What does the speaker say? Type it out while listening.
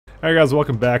Alright guys,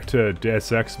 welcome back to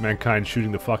Deus Ex, mankind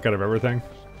shooting the fuck out of everything.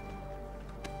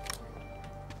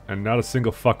 And not a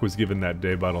single fuck was given that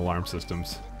day about alarm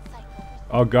systems.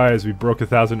 Oh guys, we broke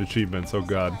 1,000 achievements, oh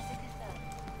god.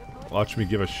 Watch me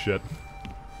give a shit.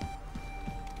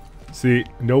 See,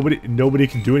 nobody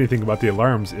can do anything about the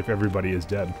alarms if everybody is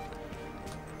dead.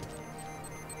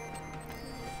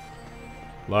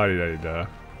 La-di-da-di-da.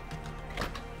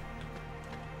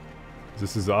 Is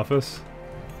this his office?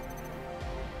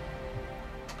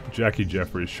 Jackie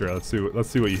Jeffries, sure. Let's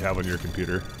see what you have on your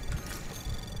computer.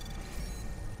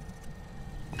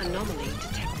 Anomaly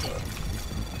detected.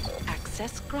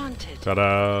 Access granted.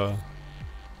 Ta-da!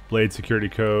 Blade security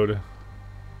code.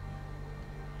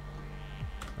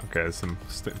 Okay,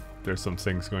 there's some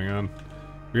things going on.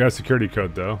 We got a security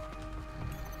code though.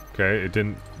 Okay, it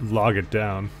didn't log it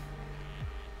down.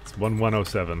 It's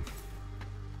 1107.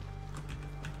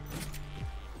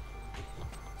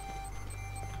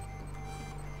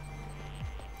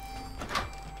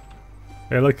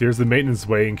 Hey look, there's the maintenance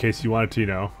way in case you wanted to, you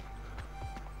know,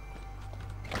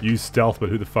 use stealth, but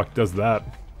who the fuck does that?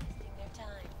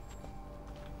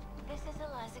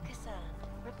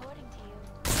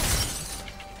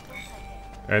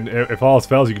 And if all else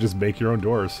fails, you can just make your own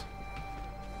doors.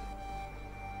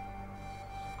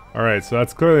 Alright, so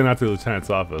that's clearly not the lieutenant's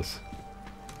office.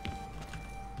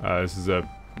 This is a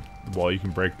wall you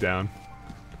can break down.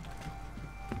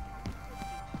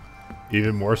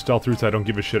 Even more stealth routes I don't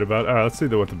give a shit about. Alright, let's see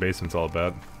what the basement's all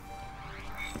about.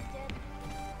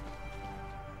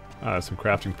 Some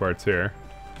crafting parts here.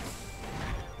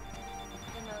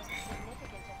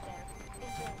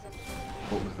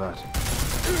 What was that?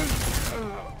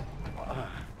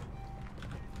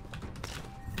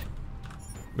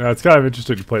 Now, it's kind of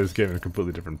interesting to play this game in a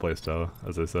completely different playstyle,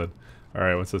 as I said.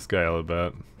 Alright, what's this guy all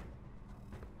about?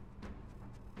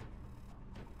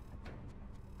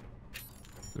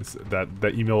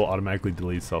 That email will automatically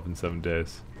delete itself in 7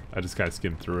 days. I just kind of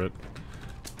skimmed through it.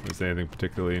 Is anything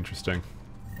particularly interesting?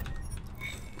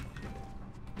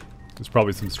 There's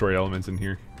probably some story elements in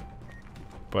here.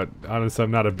 But honestly,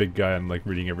 I'm not a big guy on like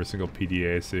reading every single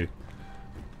PDA I see.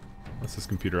 What's this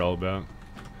computer all about?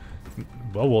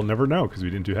 Well, we'll never know because we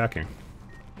didn't do hacking.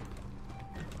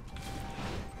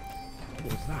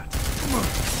 What was that?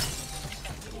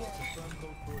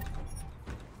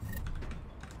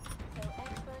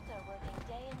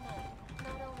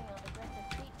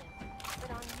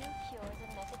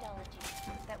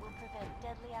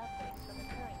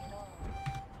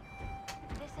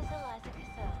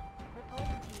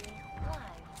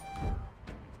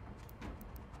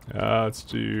 Let's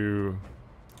do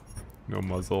no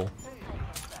muzzle.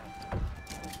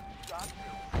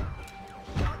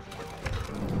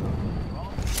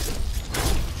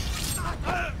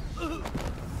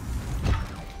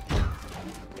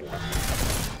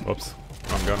 Whoops,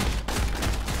 wrong gun.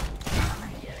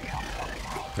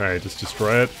 Alright, just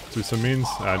destroy it through some means.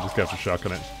 I just got to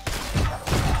shotgun it.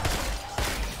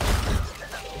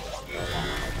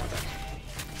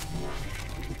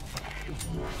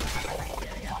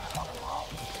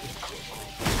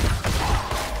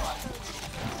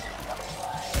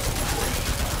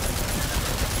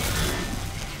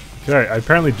 Okay, I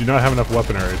apparently do not have enough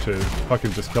weaponry to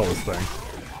fucking just kill this thing.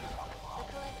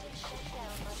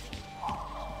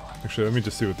 Actually, let me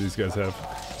just see what these guys have.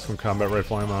 Some combat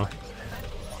rifle ammo.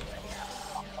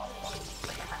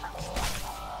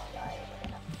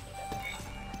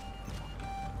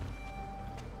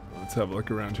 Let's have a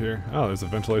look around here. Oh, there's a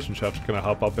ventilation shaft to kind of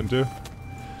hop up into.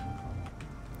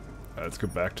 Let's go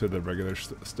back to the regular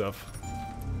stuff.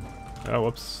 Oh,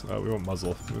 whoops. We won't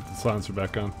muzzle. With the silencer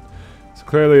back on. So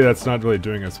clearly that's not really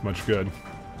doing us much good.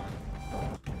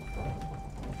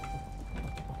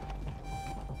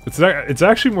 It's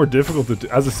actually more difficult to do.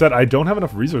 As I said, I don't have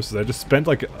enough resources. I just spent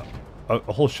like a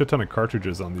whole shit ton of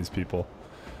cartridges on these people.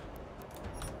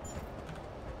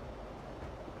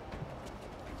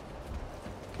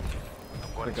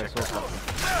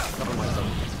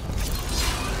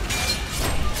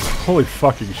 Holy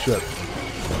fucking shit.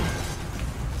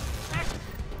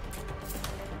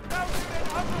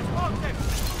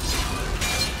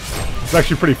 It's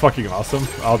actually pretty fucking awesome,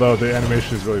 although the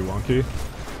animation is really wonky.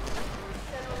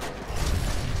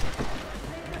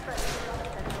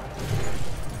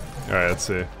 Alright, let's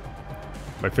see.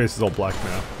 My face is all black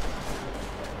now.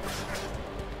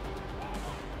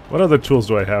 What other tools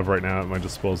do I have right now at my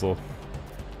disposal?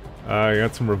 I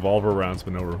got some revolver rounds,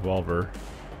 but no revolver.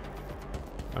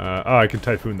 Oh, I can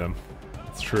typhoon them.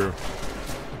 That's true.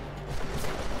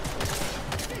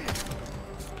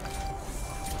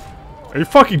 Are you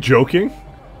fucking joking?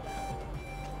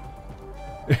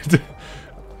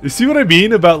 You see what I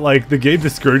mean about, like, the game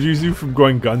discourages you from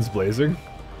going guns blazing?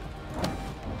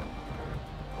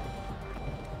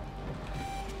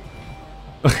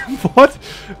 What?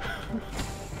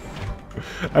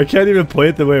 I can't even play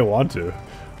it the way I want to.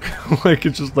 Like,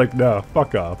 it's just like, no,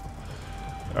 fuck off.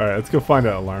 Alright, let's go find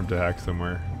an alarm to hack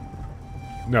somewhere.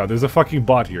 No, there's a fucking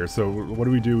bot here, so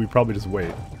what do? We probably just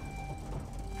wait.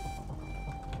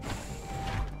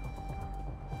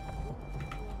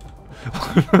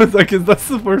 Like, that's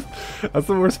the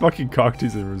worst fucking cock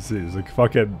tease I've ever seen. It's like,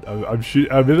 fucking,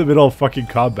 I'm in the middle of fucking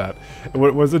combat. And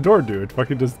what does the door do? It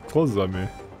fucking just closes on me.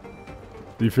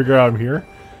 Do you figure out I'm here?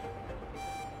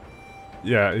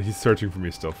 Yeah, he's searching for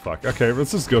me still. Fuck. Okay,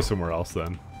 let's just go somewhere else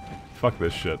then. Fuck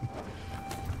this shit.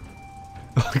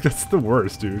 Like, that's the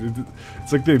worst, dude.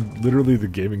 It's like literally the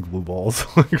gaming blue balls,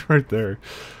 like right there.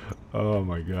 Oh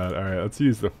my god. All right,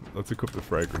 let's equip the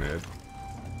frag grenade.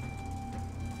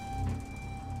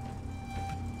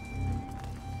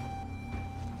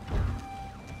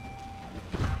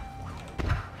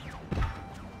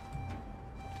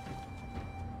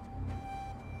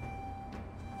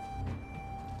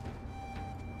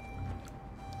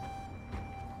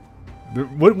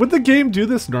 Would the game do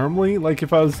this normally? Like,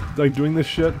 if I was, like, doing this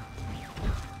shit?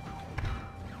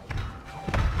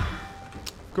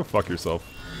 Go fuck yourself.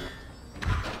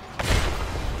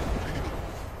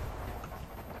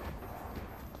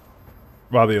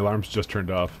 Wow, the alarm's just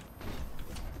turned off.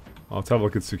 Well, let's have a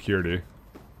look at security.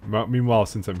 Meanwhile,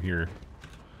 since I'm here.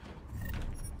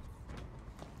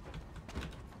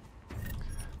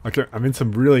 Okay, I'm in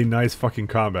some really nice fucking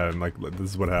combat, and, like,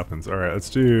 this is what happens. Alright, let's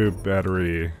do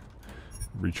battery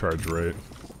recharge rate.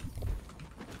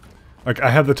 Like, I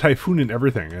have the Typhoon and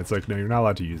everything. And it's like, no, you're not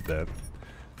allowed to use that.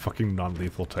 Fucking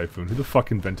non-lethal Typhoon. Who the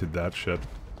fuck invented that shit?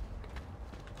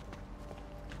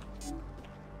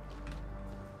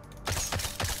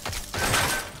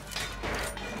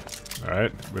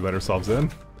 Alright, we let ourselves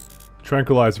in.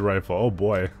 Tranquilizer rifle. Oh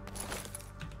boy.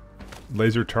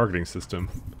 Laser targeting system.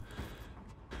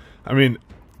 I mean,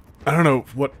 I don't know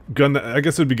what gun I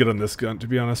guess it would be good on this gun, to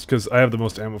be honest, because I have the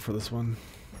most ammo for this one.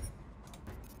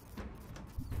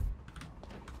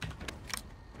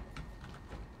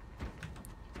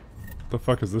 The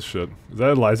fuck is this shit? Is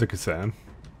that Eliza Cassan?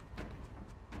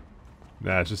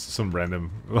 Nah, it's just some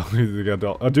random... Oh,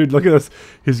 dude, look at this.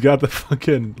 He's got the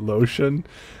fucking lotion.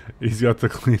 He's got the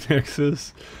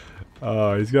Kleenexes.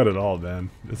 He's got it all, man.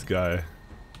 This guy's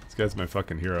my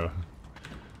fucking hero.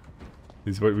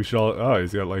 He's what we should all... Oh,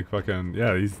 he's got like fucking...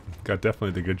 Yeah, he's got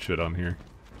definitely the good shit on here.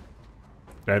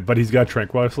 But he's got a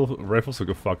tranquilizer rifle, so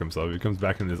go fuck himself. If he comes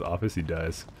back in his office, he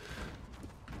dies.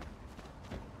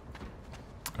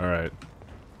 Alright.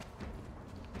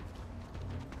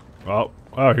 Well,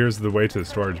 oh, here's the way to the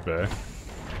storage bay.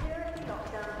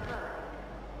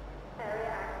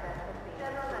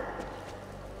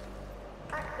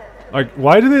 Like,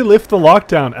 why do they lift the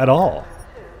lockdown at all?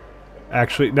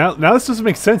 Actually, now this doesn't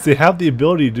make sense. They have the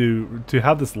ability to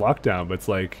have this lockdown, but it's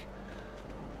like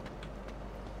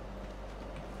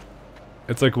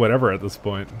whatever at this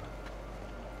point.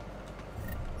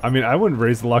 I mean, I wouldn't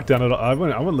raise the lockdown at all. I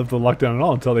wouldn't lift the lockdown at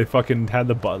all until they fucking had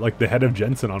the head of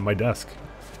Jensen on my desk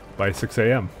by 6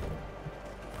 a.m.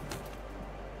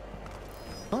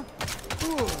 Huh?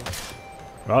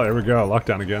 Well, there we go.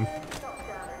 Lockdown again.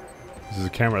 This is a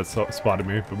camera that spotted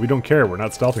me, but we don't care. We're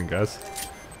not stealthing, guys.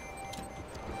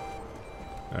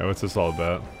 Alright, what's this all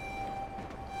about?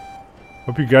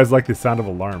 Hope you guys like the sound of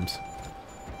alarms.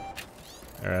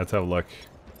 Alright, let's have a look.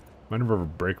 Might have a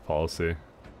brake policy.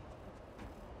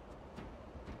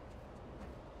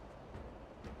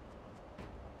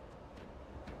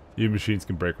 You machines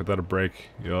can brake. Without a brake,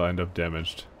 you'll end up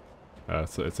damaged.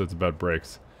 So it's about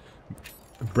brakes.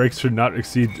 Brakes should not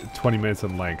exceed 20 minutes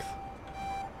in length.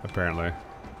 Apparently.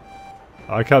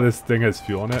 I like how this thing has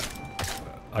fuel in it.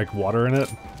 Like water in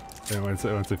it. And when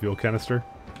it's a fuel canister.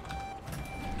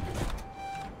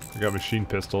 We got machine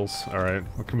pistols. Alright,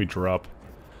 what can we drop?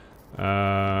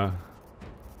 I'm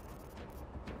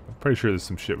pretty sure there's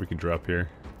some shit we can drop here.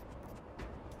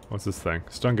 What's this thing?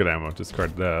 Stun gun ammo,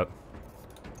 discard that.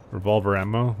 Revolver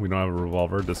ammo, we don't have a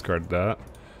revolver, discard that.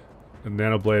 A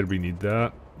nano blade, we need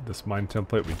that. This mine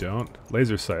template, we don't.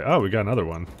 Laser sight, oh, we got another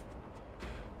one.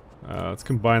 Let's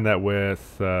combine that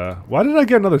with, why did I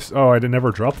get another, oh, I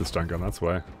never dropped the stun gun, that's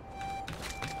why.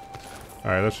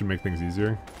 Alright, that should make things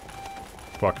easier.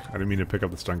 Fuck, I didn't mean to pick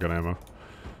up the stun gun ammo.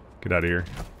 Get out of here.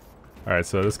 Alright,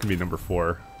 so this can be number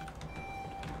 4.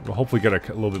 We'll hopefully get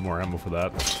a little bit more ammo for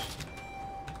that.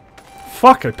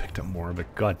 Fuck, I picked up more,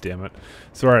 but god damn it.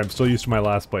 Sorry, I'm still used to my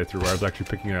last playthrough where I was actually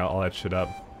picking all that shit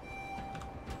up.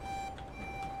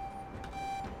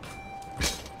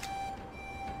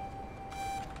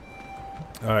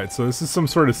 Alright, so this is some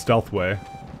sort of stealth way.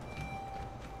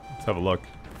 Let's have a look.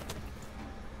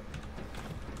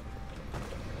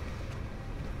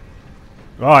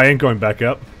 Oh, I ain't going back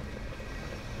up.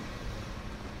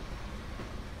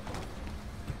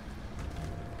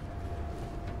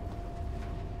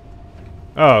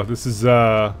 Oh, this is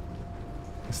that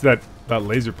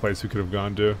laser place we could have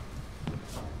gone to.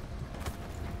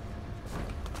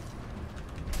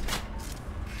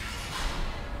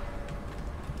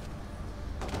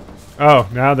 Oh,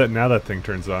 now that thing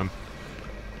turns on.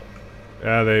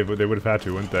 Yeah, they would have had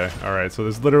to, wouldn't they? All right, so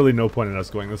there's literally no point in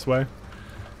us going this way,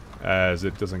 as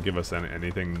it doesn't give us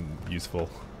anything useful.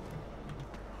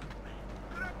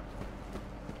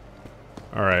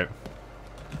 All right.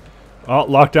 Oh,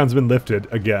 lockdown's been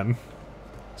lifted again,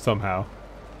 somehow.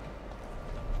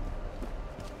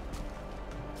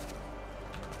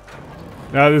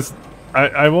 Now this,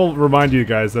 I will remind you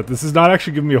guys that this is not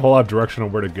actually giving me a whole lot of direction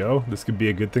on where to go. This could be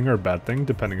a good thing or a bad thing,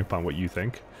 depending upon what you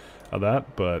think of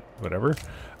that, but whatever.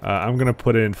 I'm going to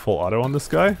put in full auto on this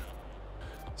guy.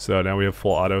 So now we have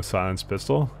full auto silence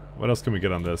pistol. What else can we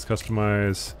get on this?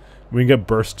 Customize. We can get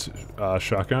burst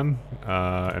shotgun,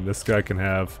 and this guy can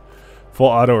have full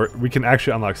auto, or we can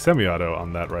actually unlock semi-auto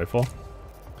on that rifle.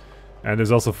 And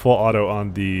there's also full auto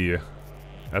on the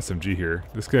SMG here.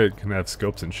 This guy can have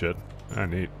scopes and shit. Ah,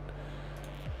 neat.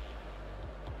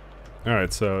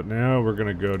 Alright, so now we're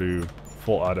gonna go to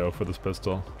full auto for this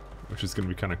pistol, which is gonna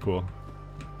be kinda cool.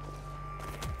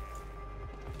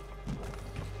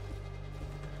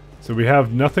 So we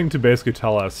have nothing to basically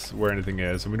tell us where anything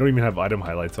is, and we don't even have item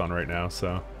highlights on right now,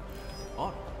 so...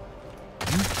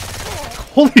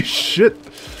 Holy shit!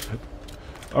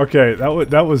 Okay,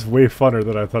 that was way funner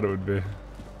than I thought it would be.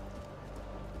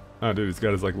 Oh, dude, he's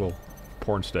got his like little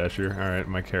porn stash here. All right,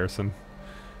 Mike Harrison,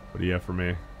 what do you have for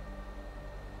me?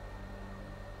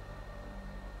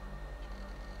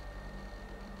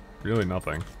 Really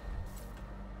nothing.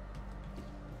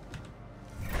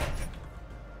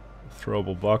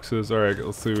 Throwable boxes. All right,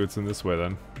 let's see what's in this way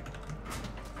then.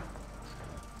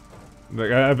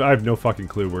 Like I have no fucking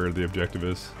clue where the objective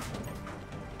is.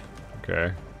 Okay,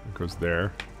 it goes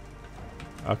there.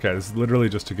 Okay, this is literally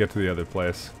just to get to the other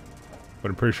place. But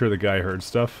I'm pretty sure the guy heard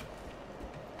stuff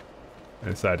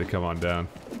and decided to come on down.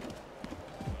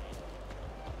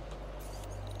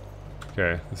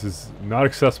 Okay, this is not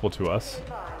accessible to us.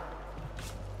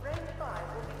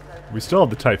 We still have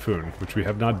the Typhoon, which we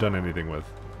have not done anything with.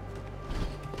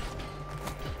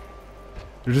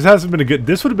 There just hasn't been a good...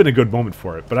 This would have been a good moment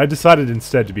for it, but I decided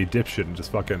instead to be a dipshit and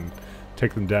just fucking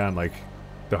take them down, like,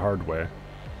 the hard way.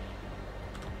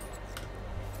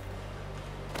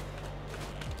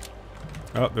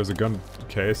 Oh, there's a gun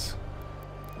case.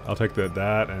 I'll take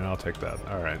that, and I'll take that.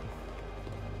 Alright.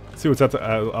 Let's see what's at the,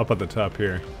 up at the top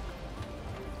here.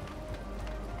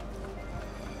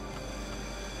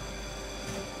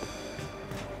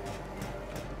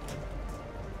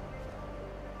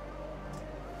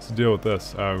 What's the deal with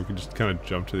this? We can just kind of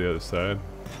jump to the other side.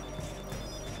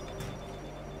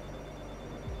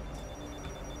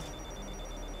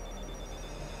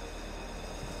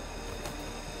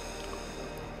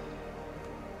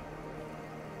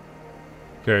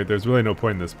 Okay, there's really no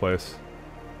point in this place.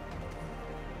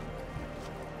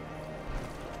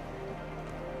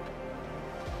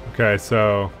 Okay,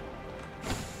 so...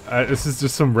 this is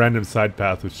just some random side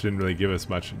path which didn't really give us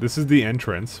much. This is the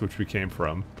entrance, which we came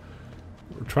from.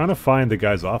 We're trying to find the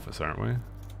guy's office, aren't we?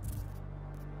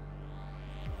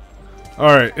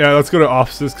 Alright, yeah, let's go to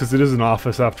offices, because it is an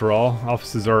office after all.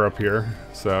 Offices are up here,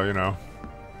 so, you know.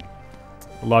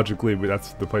 Logically,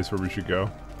 that's the place where we should go.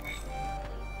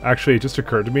 Actually, it just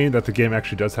occurred to me that the game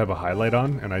actually does have a highlight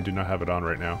on, and I do not have it on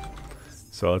right now.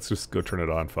 So let's just go turn it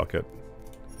on, fuck it.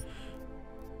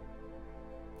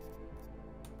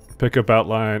 Pickup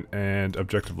outline and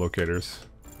objective locators.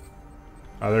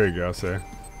 Oh, there you go, see.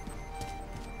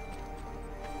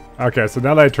 Okay, so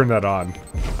now that I turned that on,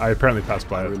 I apparently passed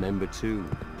by it. I remember too.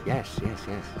 Yes, yes,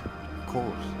 yes. Of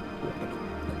course.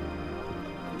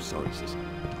 I'm sorry, sis.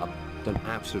 I've done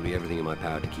absolutely everything in my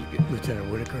power to keep you.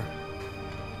 Lieutenant Whitaker.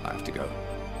 I have to go.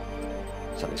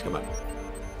 Something's come up.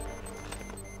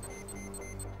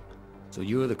 So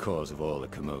you're the cause of all the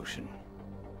commotion.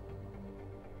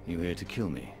 You here to kill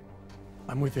me?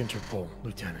 I'm with Interpol,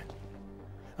 Lieutenant.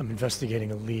 I'm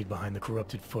investigating a lead behind the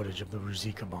corrupted footage of the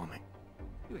Ruzicka bombing.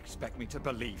 You expect me to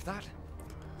believe that?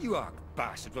 You arg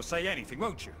bastard will say anything,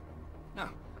 won't you? No,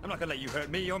 I'm not gonna let you hurt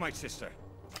me or my sister.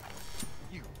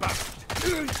 You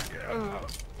bastard!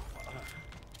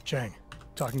 Chang,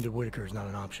 talking to Whitaker is not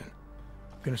an option.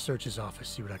 I'm gonna search his office,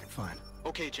 see what I can find.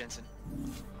 Okay, Jensen.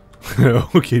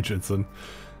 Okay, Jensen.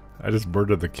 I just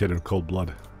murdered the kid in cold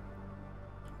blood.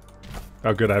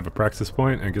 Oh good, I have a praxis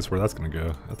point, and guess where that's gonna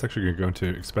go? That's actually gonna go into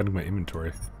expanding my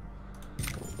inventory.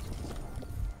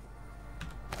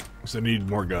 So I need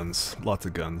more guns. Lots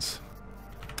of guns.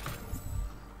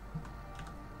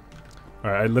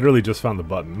 Alright, I literally just found the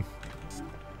button.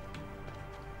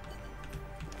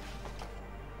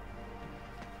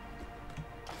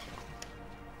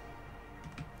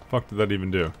 Fuck did that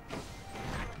even do?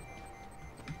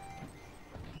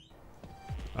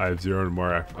 I have 0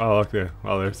 more. Oh, okay.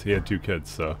 Well, there's he had 2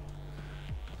 kids, so.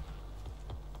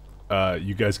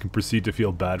 You guys can proceed to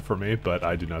feel bad for me, but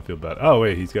I do not feel bad. Oh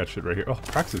wait, he's got shit right here. Oh,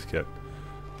 Praxis kit.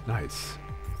 Nice.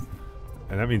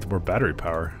 And that means more battery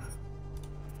power.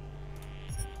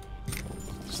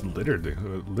 Just littered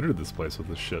this place with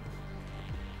this shit.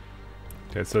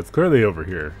 Okay, so it's clearly over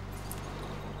here.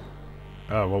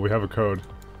 Oh, well we have a code.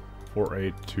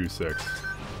 4826.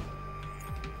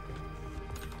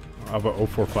 How about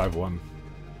 0451?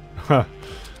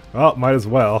 Well, might as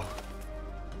well.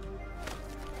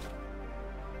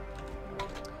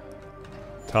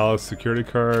 Talos security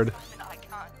card. I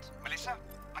can't. Melissa,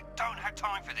 I don't have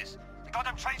time for this. The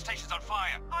goddamn train station's on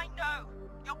fire. I know.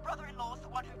 Your brother-in-law's the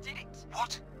one who did it.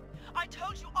 What? I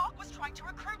told you Ark was trying to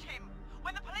recruit him.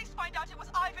 When the police find out it was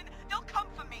Ivan, they'll come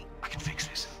for me. I can fix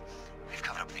this. We've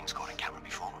covered up things caught in camera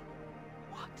before.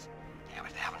 What? Yeah,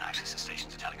 but they haven't accessed the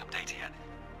stations are telling them data yet.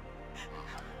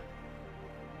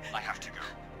 I have to go.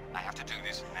 I have to do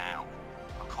this now.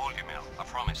 I'll call you, Mel. I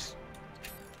promise.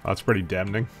 That's pretty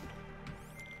damning.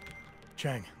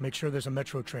 Chang, make sure there's a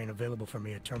metro train available for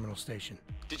me at Terminal Station.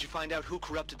 Did you find out who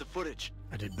corrupted the footage?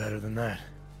 I did better than that.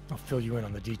 I'll fill you in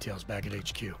on the details back at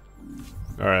HQ.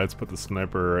 Alright, let's put the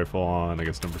sniper rifle on, I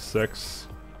guess number 6.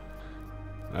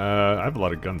 I have a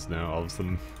lot of guns now, all of a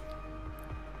sudden.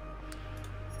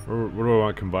 Where do I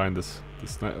want to combine this?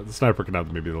 The sniper can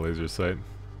have maybe the laser sight.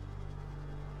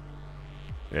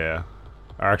 Yeah.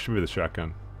 Or actually maybe the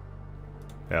shotgun.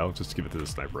 Yeah, I'll just give it to the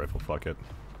sniper rifle, fuck it.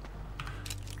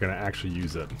 Gonna actually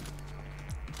use it.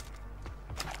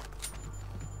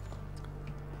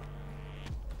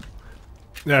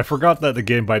 Yeah, I forgot that the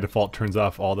game by default turns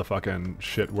off all the fucking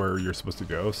shit where you're supposed to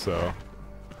go, so...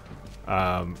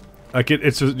 like,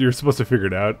 it's just, you're supposed to figure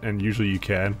it out, and usually you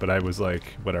can, but I was like,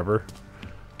 whatever.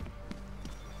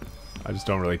 I just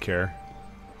don't really care.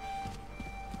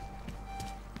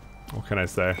 What can I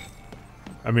say?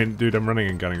 I mean, dude, I'm running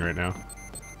and gunning right now.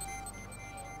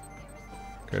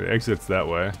 Okay, the exit's that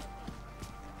way.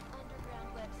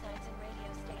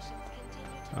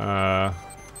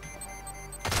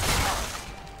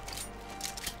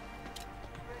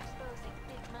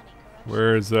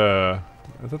 Where's, I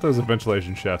thought there was a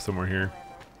ventilation shaft somewhere here.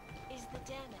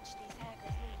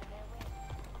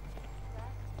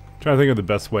 Trying to think of the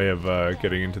best way of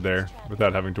getting into there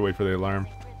without having to wait for the alarm.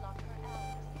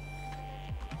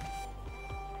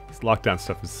 This lockdown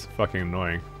stuff is fucking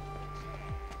annoying.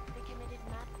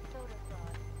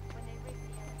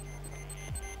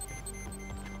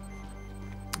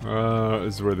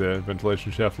 This is where the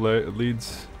ventilation shaft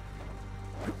leads.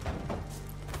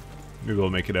 Maybe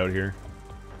we'll make it out here.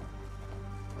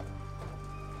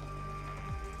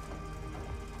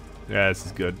 Yeah, this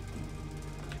is good.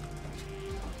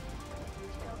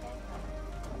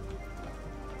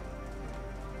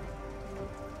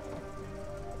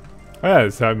 Oh, yeah,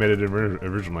 that's how I made it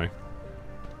originally.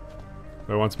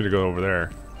 But it wants me to go over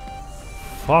there.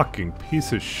 Fucking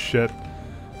piece of shit.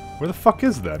 Where the fuck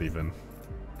is that even?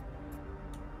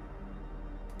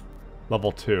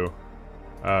 Level 2.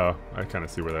 Oh, I kind of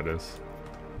see where that is.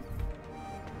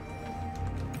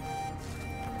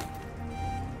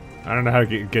 I don't know how to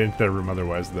get into that room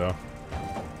otherwise, though.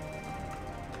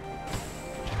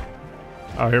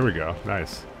 Oh, here we go.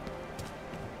 Nice.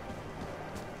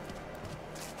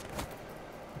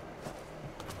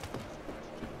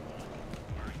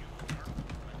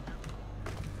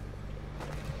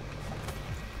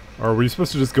 Or are we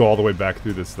supposed to just go all the way back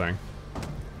through this thing?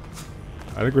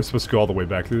 I think we're supposed to go all the way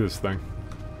back through this thing.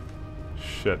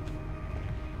 Shit.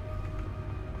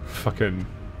 Fucking...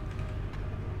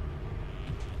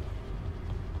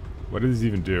 What does this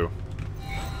even do?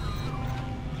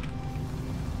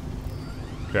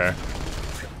 Okay.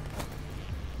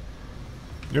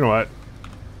 You know what?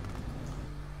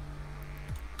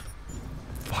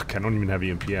 Fuck, I don't even have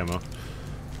EMP ammo.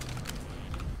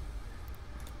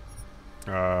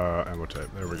 Ammo type.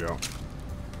 There we go.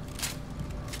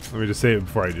 Let me just save it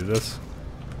before I do this.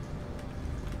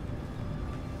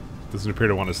 Doesn't appear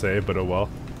to want to save, but oh well.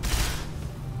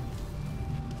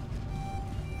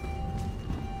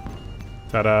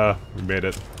 Ta-da! We made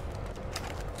it.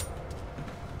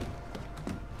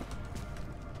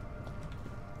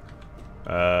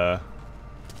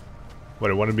 What,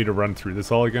 it wanted me to run through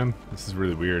this all again? This is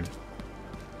really weird.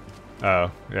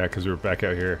 Oh, yeah, because we were back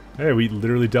out here. Hey, we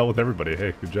literally dealt with everybody.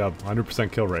 Hey, good job.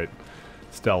 100% kill rate.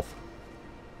 Stealth.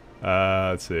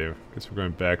 Let's see. Guess we're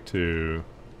going back to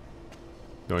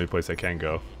the only place I can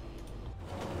go.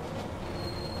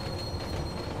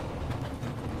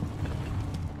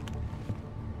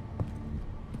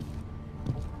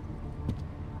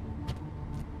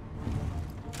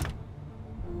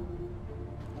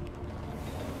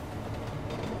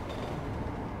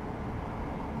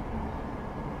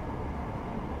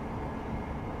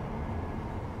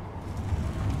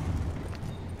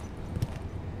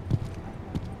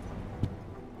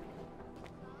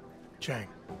 Chang,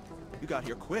 You got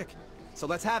here quick. So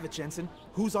let's have it, Jensen.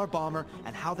 Who's our bomber,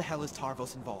 and how the hell is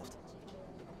Tarvos involved?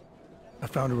 I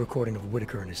found a recording of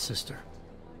Whitaker and his sister.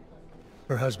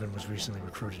 Her husband was recently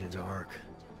recruited into ARC.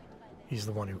 He's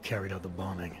the one who carried out the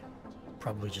bombing.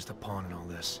 Probably just a pawn in all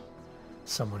this.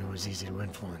 Someone who was easy to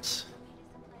influence.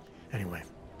 Anyway,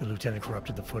 the lieutenant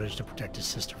corrupted the footage to protect his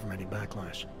sister from any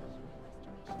backlash.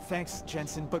 Thanks,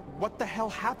 Jensen, but what the hell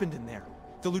happened in there?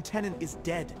 The lieutenant is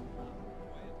dead.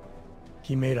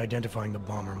 He made identifying the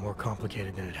bomber more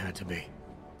complicated than it had to be.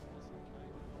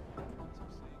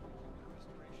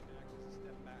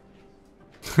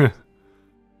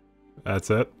 That's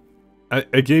it.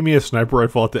 It gave me a sniper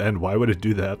rifle at the end. Why would it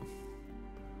do that?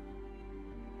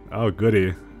 Oh,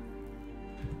 goody.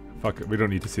 Fuck it. We don't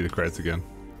need to see the credits again.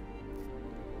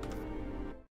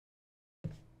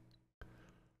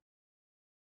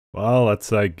 Well,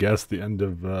 that's, I guess, the end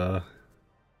of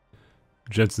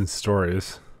Jensen's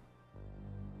stories.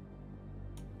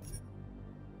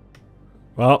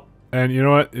 Well, and you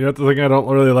know what? You know the thing I don't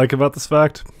really like about this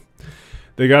fact?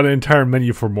 They got an entire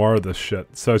menu for more of this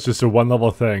shit. So it's just a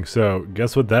one-level thing. So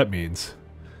guess what that means?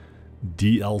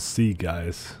 DLC,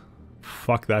 guys.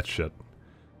 Fuck that shit.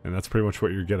 And that's pretty much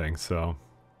what you're getting, so...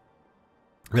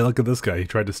 Hey, look at this guy. He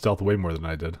tried to stealth way more than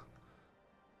I did.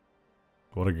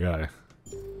 What a guy.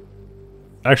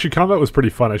 Actually, combat was pretty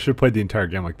fun. I should have played the entire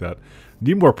game like that.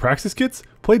 Need more praxis kits?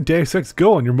 Play Deus Ex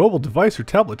Go on your mobile device or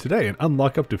tablet today and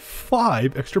unlock up to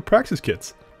 5 extra praxis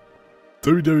kits.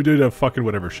 www fucking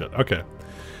whatever shit. Okay.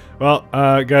 Well,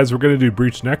 guys, we're going to do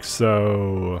Breach next,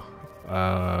 so...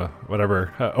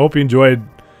 whatever. I hope you enjoyed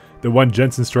the one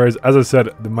Jensen stories. As I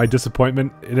said, my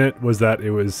disappointment in it was that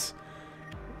it was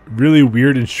really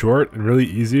weird and short and really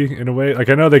easy in a way. Like,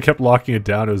 I know they kept locking it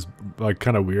down. It was, like,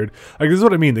 kind of weird. Like, this is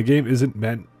what I mean. The game isn't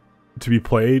meant to be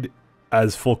played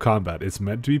as full combat. It's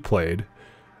meant to be played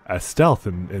as stealth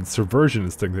and subversion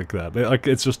and things like that. Like,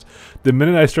 it's just, the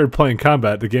minute I started playing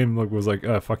combat, the game was like,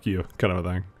 oh, fuck you, kind of a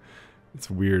thing. It's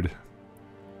weird.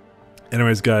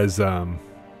 Anyways, guys, and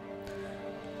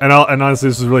honestly,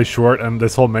 this is really short, and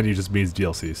this whole menu just means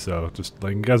DLC, so just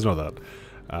letting you guys know that.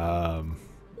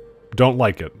 Don't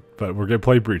like it, but we're gonna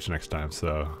play Breach next time,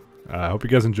 so I hope you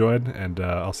guys enjoyed, and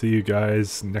I'll see you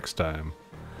guys next time.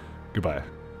 Goodbye.